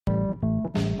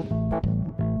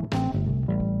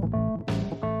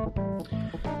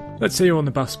Let's say you're on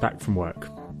the bus back from work.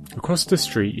 Across the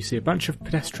street you see a bunch of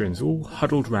pedestrians all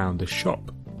huddled round a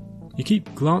shop. You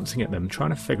keep glancing at them,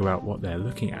 trying to figure out what they're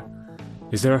looking at.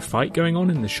 Is there a fight going on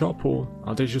in the shop, or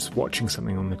are they just watching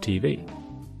something on the TV?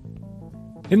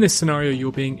 In this scenario,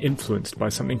 you're being influenced by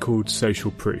something called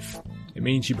social proof. It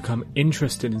means you become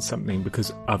interested in something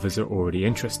because others are already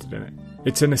interested in it.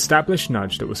 It's an established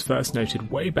nudge that was first noted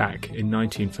way back in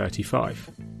 1935.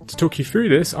 To talk you through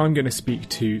this, I'm going to speak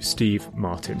to Steve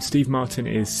Martin. Steve Martin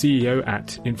is CEO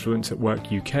at Influence at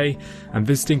Work UK and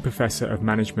visiting professor of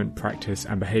management, practice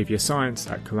and behaviour science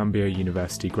at Columbia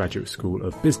University Graduate School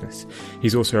of Business.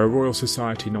 He's also a Royal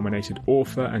Society nominated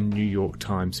author and New York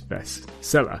Times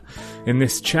bestseller. In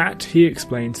this chat, he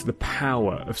explains the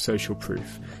power of social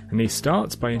proof, and he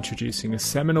starts by introducing a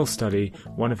seminal study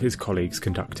one of his colleagues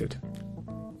conducted.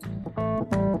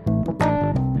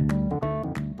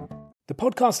 The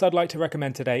podcast I'd like to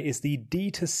recommend today is the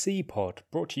D2C Pod,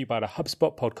 brought to you by the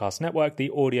HubSpot Podcast Network,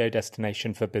 the audio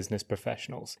destination for business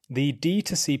professionals. The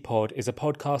D2C Pod is a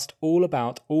podcast all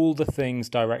about all the things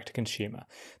direct-to-consumer.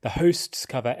 The hosts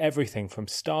cover everything from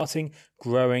starting,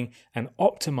 growing, and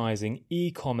optimizing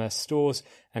e-commerce stores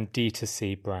and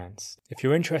D2C brands. If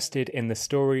you're interested in the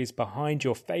stories behind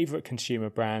your favorite consumer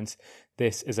brands,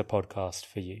 this is a podcast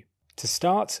for you. To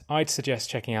start, I'd suggest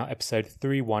checking out episode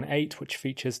 318, which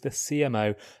features the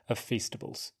CMO of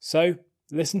Feastables. So,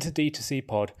 listen to D2C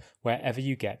Pod wherever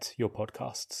you get your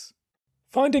podcasts.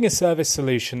 Finding a service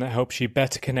solution that helps you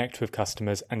better connect with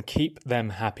customers and keep them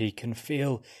happy can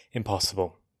feel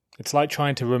impossible. It's like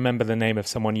trying to remember the name of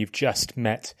someone you've just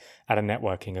met at a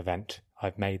networking event.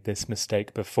 I've made this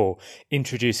mistake before,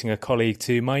 introducing a colleague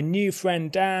to my new friend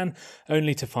Dan,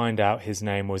 only to find out his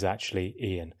name was actually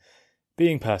Ian.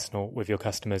 Being personal with your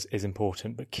customers is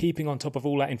important, but keeping on top of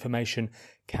all that information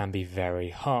can be very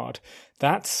hard.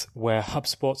 That's where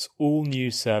HubSpot's all-new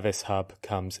Service Hub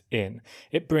comes in.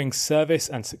 It brings service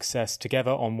and success together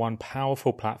on one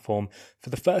powerful platform for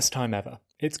the first time ever.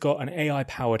 It's got an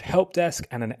AI-powered help desk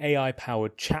and an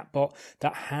AI-powered chatbot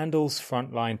that handles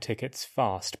frontline tickets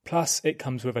fast. Plus, it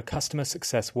comes with a customer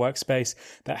success workspace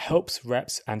that helps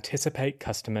reps anticipate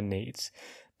customer needs.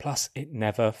 Plus, it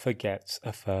never forgets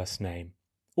a first name.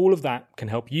 All of that can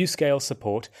help you scale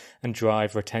support and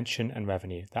drive retention and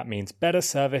revenue. That means better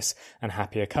service and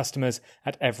happier customers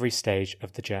at every stage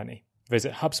of the journey.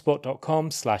 Visit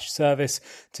HubSpot.com/service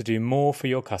to do more for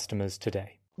your customers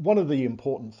today. One of the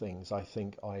important things I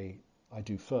think I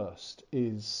do first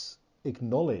is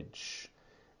acknowledge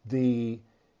the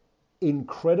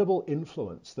incredible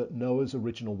influence that Noah's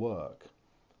original work,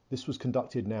 this was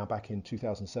conducted now back in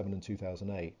 2007 and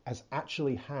 2008, has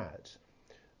actually had,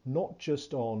 not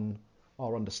just on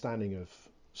our understanding of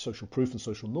social proof and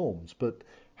social norms, but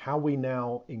how we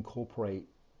now incorporate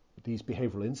these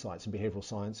behavioral insights and behavioral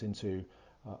science into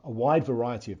a wide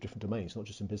variety of different domains, not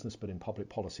just in business, but in public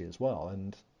policy as well.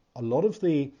 And a lot of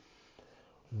the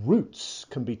roots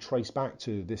can be traced back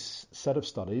to this set of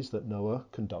studies that Noah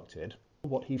conducted.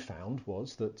 What he found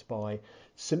was that by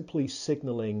simply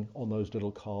signaling on those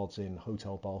little cards in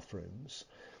hotel bathrooms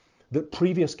that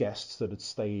previous guests that had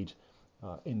stayed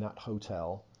in that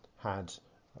hotel had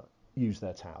used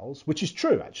their towels, which is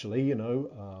true actually.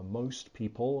 Most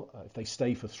people, if they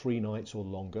stay for 3 nights or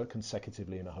longer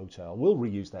consecutively in a hotel, will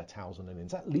reuse their towels and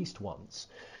linens at least once.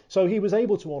 So he was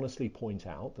able to honestly point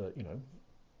out that,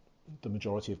 the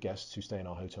majority of guests who stay in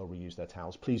our hotel reuse their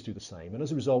towels. Please do the same. And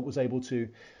as a result, was able to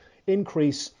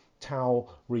increase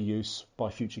towel reuse by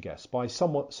future guests by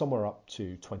somewhere up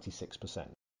to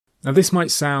 26%. Now this might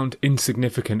sound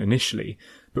insignificant initially,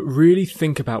 but really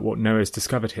think about what Noah's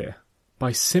discovered here.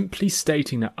 By simply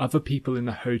stating that other people in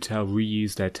the hotel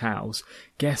reuse their towels,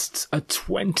 guests are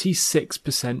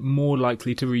 26% more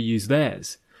likely to reuse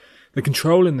theirs. The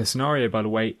control in the scenario, by the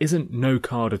way, isn't no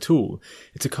card at all.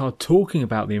 It's a card talking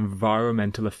about the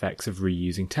environmental effects of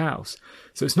reusing towels.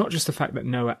 So it's not just the fact that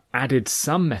Noah added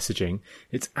some messaging,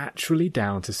 it's actually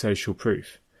down to social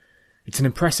proof. It's an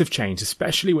impressive change,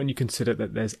 especially when you consider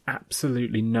that there's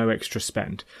absolutely no extra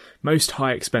spend. Most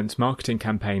high-expense marketing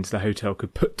campaigns the hotel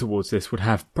could put towards this would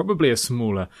have probably a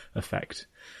smaller effect.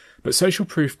 But social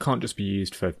proof can't just be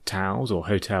used for towels or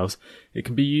hotels. It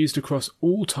can be used across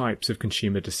all types of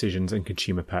consumer decisions and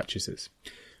consumer purchases.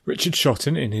 Richard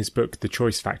Shotton, in his book The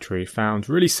Choice Factory, found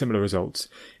really similar results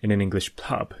in an English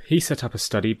pub. He set up a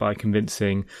study by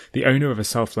convincing the owner of a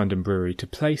South London brewery to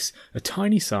place a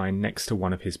tiny sign next to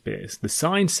one of his beers. The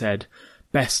sign said,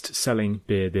 "Best-selling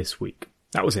beer this week."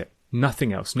 That was it.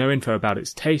 Nothing else. No info about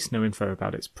its taste, no info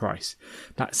about its price.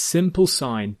 That simple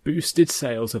sign boosted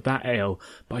sales of that ale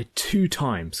by 2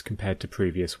 times compared to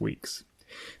previous weeks.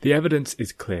 The evidence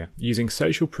is clear. Using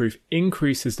social proof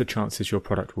increases the chances your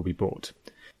product will be bought.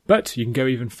 But you can go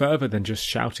even further than just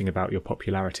shouting about your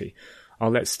popularity. I'll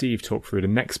let Steve talk through the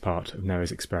next part of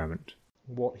Noah's experiment.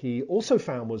 What he also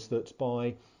found was that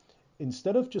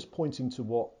instead of just pointing to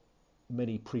what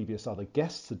many previous other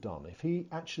guests had done, if he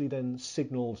actually then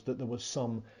signaled that there was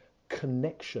some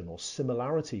connection or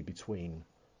similarity between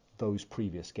those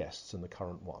previous guests and the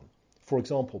current one. For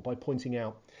example, by pointing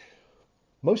out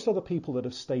most other people that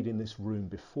have stayed in this room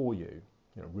before you,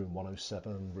 room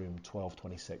 107, room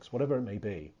 1226, whatever it may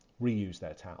be, reuse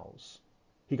their towels.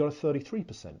 He got a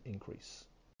 33% increase.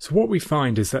 So what we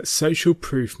find is that social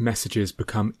proof messages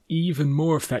become even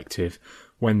more effective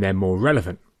when they're more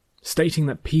relevant. Stating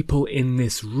that people in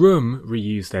this room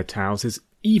reuse their towels is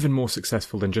even more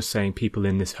successful than just saying people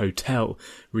in this hotel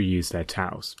reuse their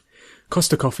towels.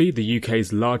 Costa Coffee, the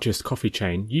UK's largest coffee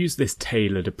chain, used this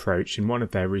tailored approach in one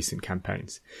of their recent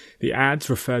campaigns. The ads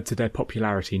referred to their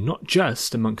popularity not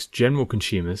just amongst general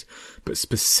consumers, but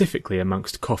specifically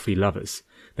amongst coffee lovers.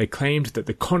 They claimed that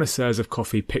the connoisseurs of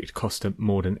coffee picked Costa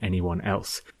more than anyone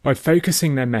else. By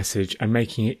focusing their message and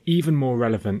making it even more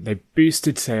relevant, they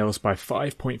boosted sales by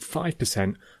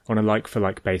 5.5% on a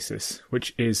like-for-like basis,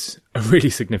 which is a really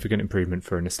significant improvement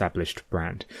for an established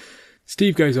brand.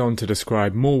 Steve goes on to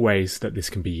describe more ways that this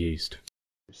can be used.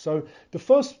 So the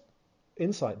first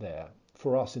insight there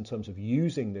for us in terms of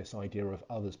using this idea of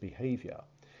others' behaviour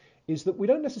is that we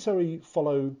don't necessarily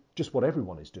follow just what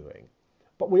everyone is doing,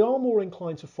 but we are more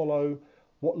inclined to follow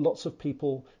what lots of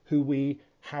people who we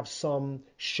have some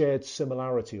shared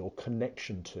similarity or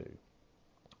connection to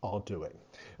are doing.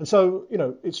 And so,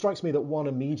 it strikes me that one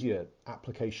immediate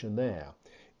application there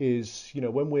is,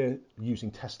 when we're using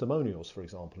testimonials, for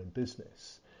example, in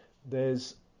business,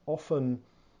 there's often,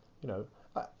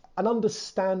 an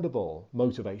understandable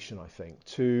motivation, I think,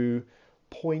 to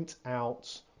point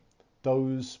out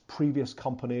those previous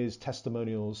companies,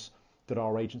 testimonials that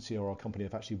our agency or our company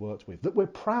have actually worked with, that we're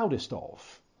proudest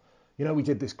of. We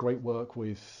did this great work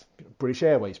with British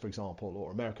Airways, for example,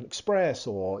 or American Express,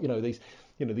 or,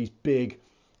 these big,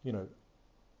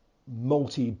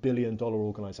 multi-billion-dollar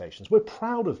organizations. We're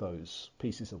proud of those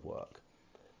pieces of work.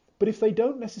 But if they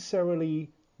don't necessarily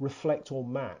reflect or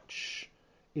match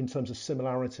in terms of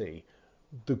similarity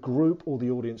the group or the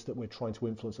audience that we're trying to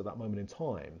influence at that moment in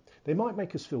time, they might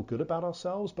make us feel good about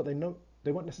ourselves, but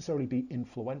they won't necessarily be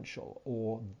influential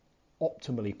or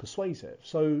optimally persuasive.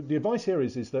 So the advice here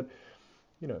is that,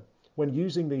 when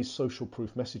using these social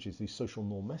proof messages, these social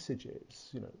norm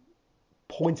messages,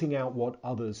 pointing out what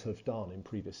others have done in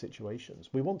previous situations,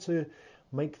 we want to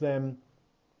make them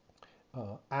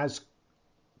as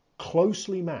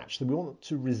closely matched, that we want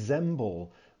to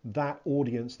resemble that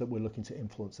audience that we're looking to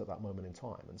influence at that moment in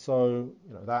time. And so,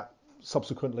 that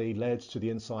subsequently led to the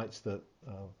insights that,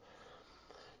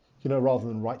 rather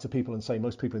than write to people and say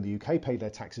most people in the UK pay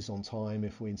their taxes on time,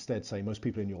 if we instead say most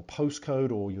people in your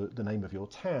postcode or the name of your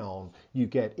town, you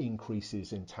get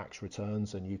increases in tax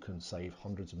returns and you can save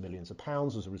hundreds of millions of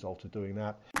pounds as a result of doing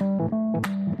that.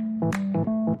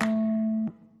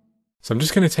 So I'm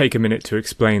just going to take a minute to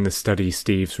explain the study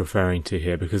Steve's referring to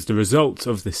here, because the results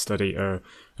of this study are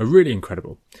really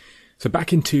incredible. So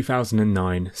back in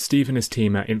 2009, Steve and his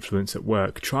team at Influence at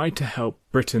Work tried to help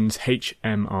Britain's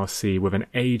HMRC with an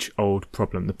age-old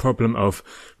problem, the problem of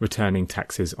returning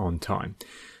taxes on time.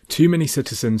 Too many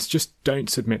citizens just don't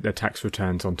submit their tax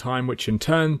returns on time, which in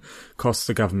turn costs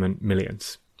the government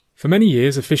millions. For many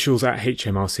years, officials at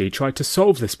HMRC tried to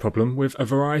solve this problem with a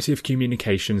variety of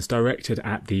communications directed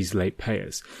at these late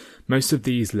payers. Most of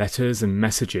these letters and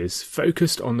messages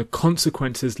focused on the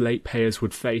consequences late payers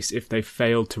would face if they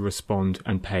failed to respond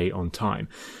and pay on time.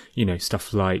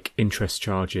 Stuff like interest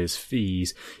charges,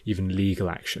 fees, even legal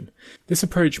action. This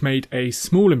approach made a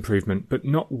small improvement, but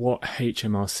not what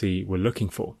HMRC were looking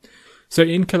for. So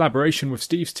in collaboration with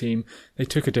Steve's team, they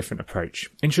took a different approach.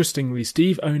 Interestingly,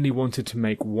 Steve only wanted to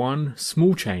make one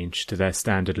small change to their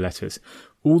standard letters.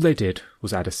 All they did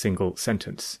was add a single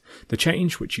sentence. The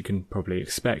change, which you can probably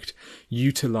expect,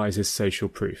 utilizes social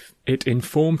proof. It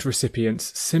informed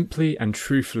recipients simply and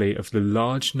truthfully of the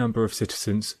large number of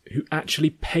citizens who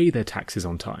actually pay their taxes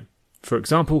on time. For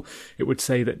example, it would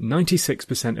say that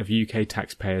 96% of UK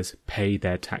taxpayers pay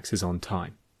their taxes on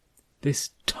time.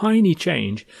 This tiny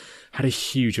change had a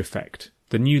huge effect.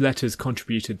 The new letters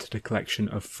contributed to the collection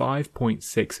of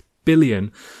 5.6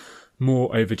 billion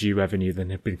more overdue revenue than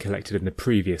had been collected in the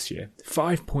previous year.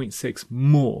 5.6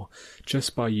 more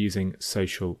just by using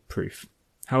social proof.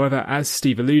 However, as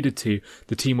Steve alluded to,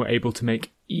 the team were able to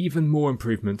make even more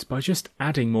improvements by just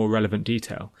adding more relevant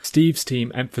detail. Steve's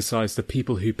team emphasised the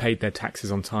people who paid their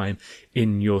taxes on time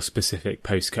in your specific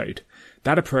postcode.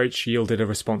 That approach yielded a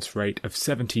response rate of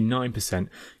 79%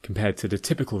 compared to the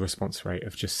typical response rate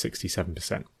of just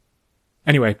 67%.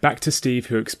 Anyway, back to Steve,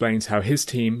 who explains how his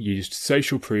team used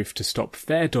social proof to stop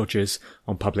fare dodgers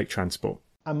on public transport.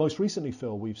 And most recently,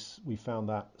 Phil, we've found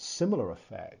that similar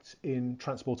effect in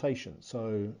transportation.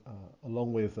 So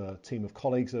along with a team of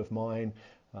colleagues of mine,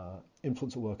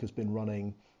 Influence at Work has been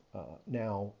running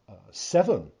now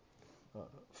 7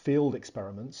 field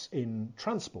experiments in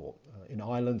transport in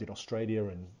Ireland, in Australia,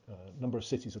 in a number of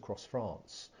cities across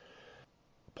France,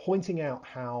 pointing out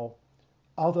how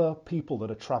other people that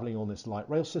are travelling on this light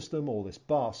rail system or this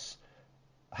bus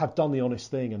have done the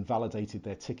honest thing and validated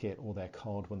their ticket or their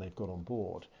card when they've got on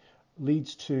board,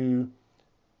 leads to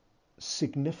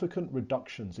significant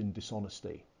reductions in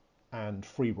dishonesty and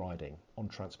free riding on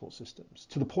transport systems,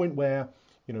 to the point where,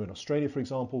 in Australia, for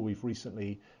example, we've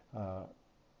recently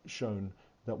shown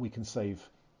that we can save,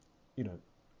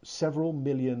 several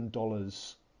 $million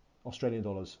Australian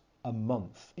dollars a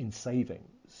month in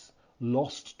savings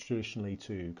lost traditionally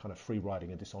to kind of free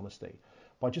riding and dishonesty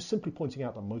by just simply pointing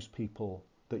out that most people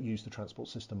that use the transport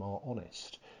system are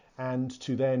honest. And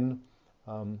to then,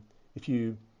 if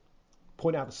you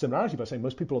point out the similarity by saying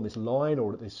most people on this line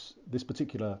or at this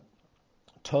particular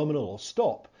terminal or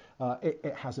stop,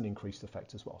 it has an increased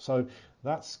effect as well. So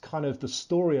that's kind of the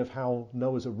story of how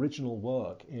Noah's original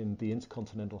work in the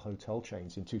Intercontinental Hotel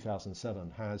chains in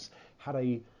 2007 has had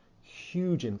a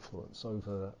huge influence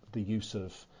over the use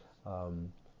of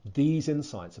these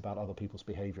insights about other people's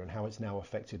behavior and how it's now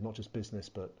affected not just business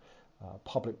but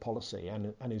public policy,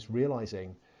 and is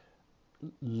realizing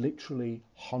literally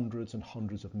hundreds and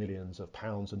hundreds of millions of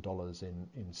pounds and dollars in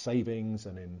savings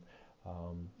and in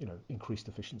increased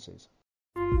efficiencies.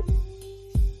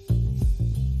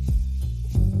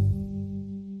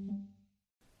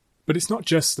 But it's not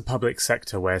just the public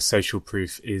sector where social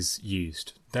proof is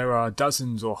used. There are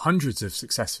dozens or hundreds of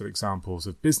successful examples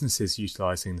of businesses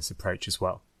utilising this approach as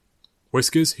well.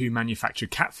 Whiskas, who manufacture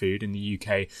cat food in the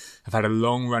UK, have had a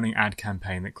long-running ad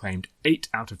campaign that claimed 8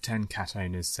 out of 10 cat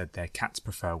owners said their cats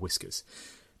prefer Whiskas.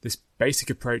 This basic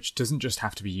approach doesn't just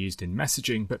have to be used in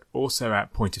messaging, but also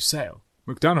at point of sale.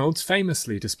 McDonald's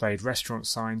famously displayed restaurant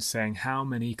signs saying how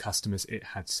many customers it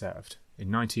had served. In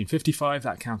 1955,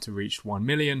 that counter reached 1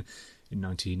 million. In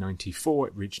 1994,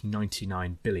 it reached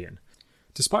 99 billion.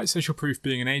 Despite social proof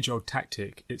being an age-old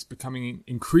tactic, it's becoming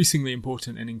increasingly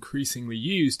important and increasingly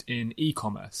used in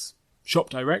e-commerce.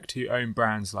 ShopDirect, who own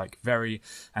brands like Very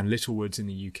and Littlewoods in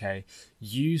the UK,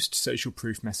 used social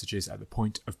proof messages at the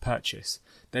point of purchase.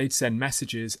 They'd send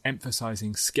messages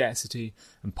emphasising scarcity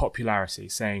and popularity,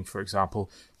 saying, for example,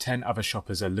 10 other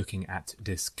shoppers are looking at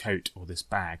this coat or this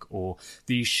bag, or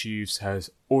these shoes has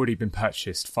already been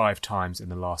purchased 5 times in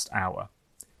the last hour.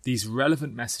 These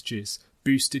relevant messages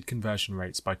boosted conversion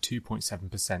rates by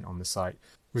 2.7% on the site,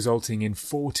 resulting in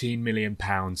 £14 million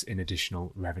in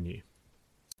additional revenue.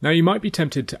 Now, you might be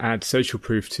tempted to add social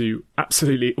proof to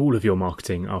absolutely all of your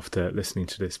marketing after listening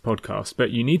to this podcast,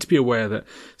 but you need to be aware that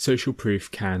social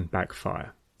proof can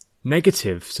backfire.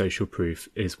 Negative social proof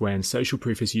is when social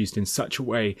proof is used in such a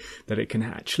way that it can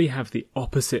actually have the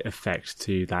opposite effect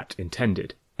to that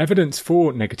intended. Evidence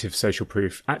for negative social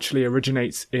proof actually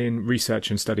originates in research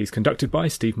and studies conducted by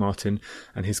Steve Martin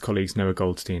and his colleagues Noah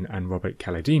Goldstein and Robert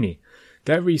Calladini.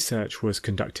 Their research was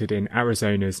conducted in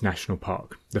Arizona's National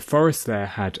Park. The forest there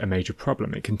had a major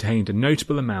problem. It contained a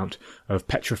notable amount of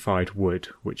petrified wood,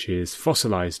 which is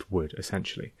fossilized wood,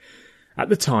 essentially. At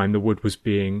the time, the wood was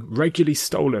being regularly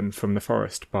stolen from the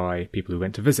forest by people who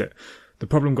went to visit. The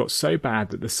problem got so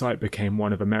bad that the site became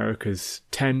one of America's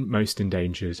 10 most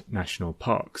endangered national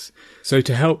parks. So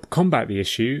to help combat the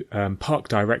issue, park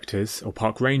directors or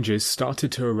park rangers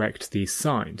started to erect these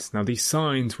signs. Now, these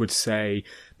signs would say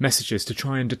messages to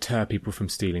try and deter people from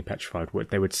stealing petrified wood.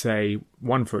 They would say,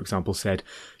 one for example said,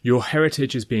 "Your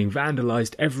heritage is being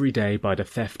vandalised every day by the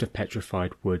theft of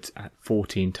petrified wood at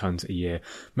 14 tonnes a year,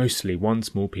 mostly one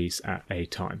small piece at a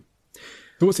time."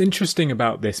 So what's interesting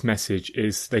about this message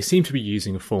is they seem to be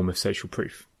using a form of social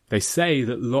proof. They say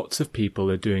that lots of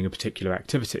people are doing a particular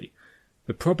activity.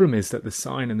 The problem is that the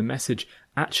sign and the message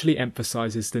actually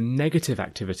emphasises the negative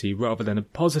activity rather than a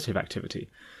positive activity.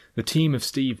 The team of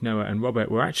Steve, Noah and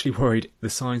Robert were actually worried the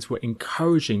signs were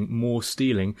encouraging more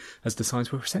stealing, as the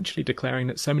signs were essentially declaring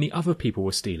that so many other people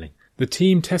were stealing. The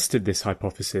team tested this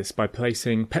hypothesis by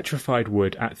placing petrified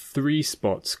wood at 3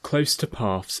 spots close to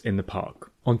paths in the park.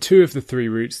 On 2 of the 3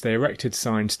 routes, they erected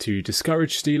signs to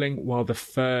discourage stealing, while the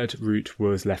 3rd route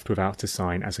was left without a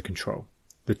sign as a control.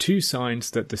 The The two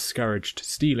signs that discouraged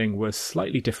stealing were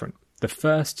slightly different. The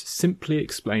first simply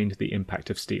explained the impact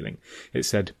of stealing. It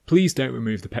said, "Please don't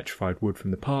remove the petrified wood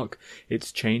from the park.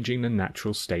 It's changing the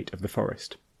natural state of the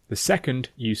forest." The second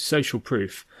used social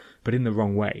proof, but in the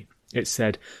wrong way. It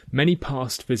said, "Many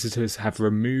past visitors have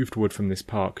removed wood from this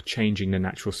park, changing the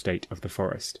natural state of the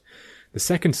forest." The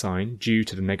second sign, due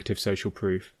to the negative social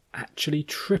proof, actually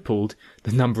tripled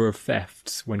the number of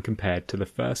thefts when compared to the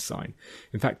first sign.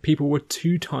 In fact, people were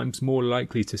 2 times more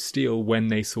likely to steal when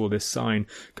they saw this sign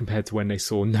compared to when they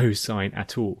saw no sign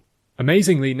at all.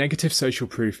 Amazingly, negative social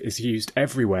proof is used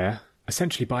everywhere,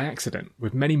 essentially by accident,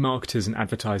 with many marketers and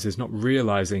advertisers not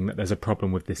realizing that there's a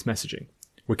problem with this messaging.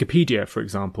 Wikipedia, for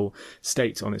example,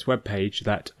 states on its webpage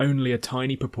that only a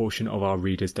tiny proportion of our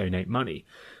readers donate money.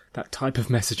 That type of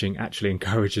messaging actually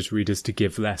encourages readers to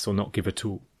give less or not give at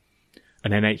all.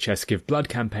 An NHS Give Blood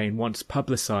campaign once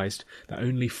publicised that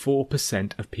only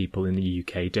 4% of people in the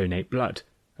UK donate blood.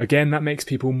 Again, that makes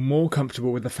people more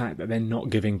comfortable with the fact that they're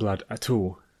not giving blood at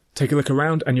all. Take a look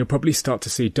around and you'll probably start to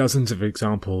see dozens of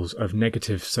examples of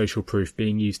negative social proof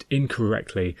being used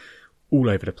incorrectly all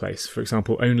over the place. For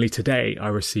example, only today I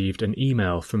received an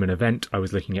email from an event I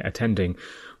was looking at attending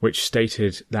which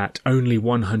stated that only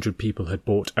 100 people had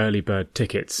bought early bird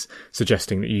tickets,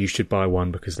 suggesting that you should buy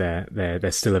one because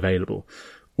they're still available.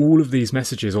 All of these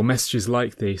messages, or messages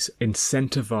like these,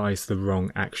 incentivize the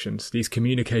wrong actions. These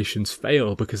communications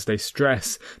fail because they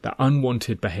stress that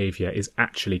unwanted behaviour is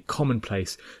actually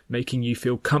commonplace, making you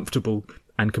feel comfortable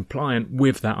and compliant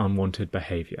with that unwanted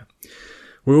behaviour.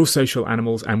 We're all social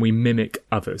animals and we mimic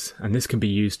others, and this can be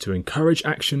used to encourage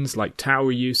actions like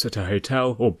towel use at a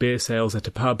hotel or beer sales at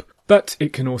a pub, but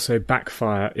it can also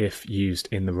backfire if used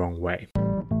in the wrong way.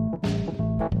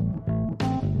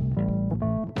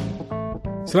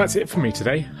 So that's it for me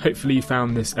today. Hopefully you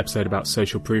found this episode about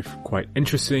social proof quite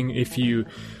interesting. If you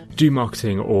do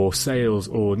marketing or sales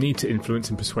or need to influence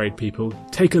and persuade people,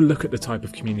 take a look at the type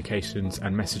of communications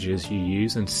and messages you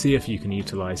use and see if you can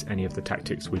utilise any of the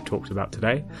tactics we've talked about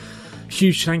today.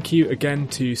 Huge thank you again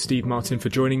to Steve Martin for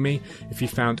joining me. If you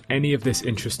found any of this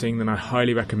interesting, then I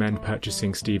highly recommend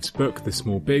purchasing Steve's book, The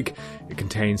Small Big. It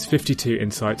contains 52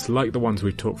 insights like the ones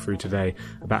we've talked through today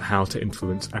about how to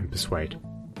influence and persuade.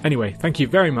 Anyway, thank you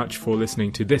very much for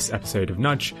listening to this episode of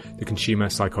Nudge, the Consumer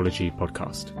Psychology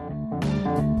Podcast.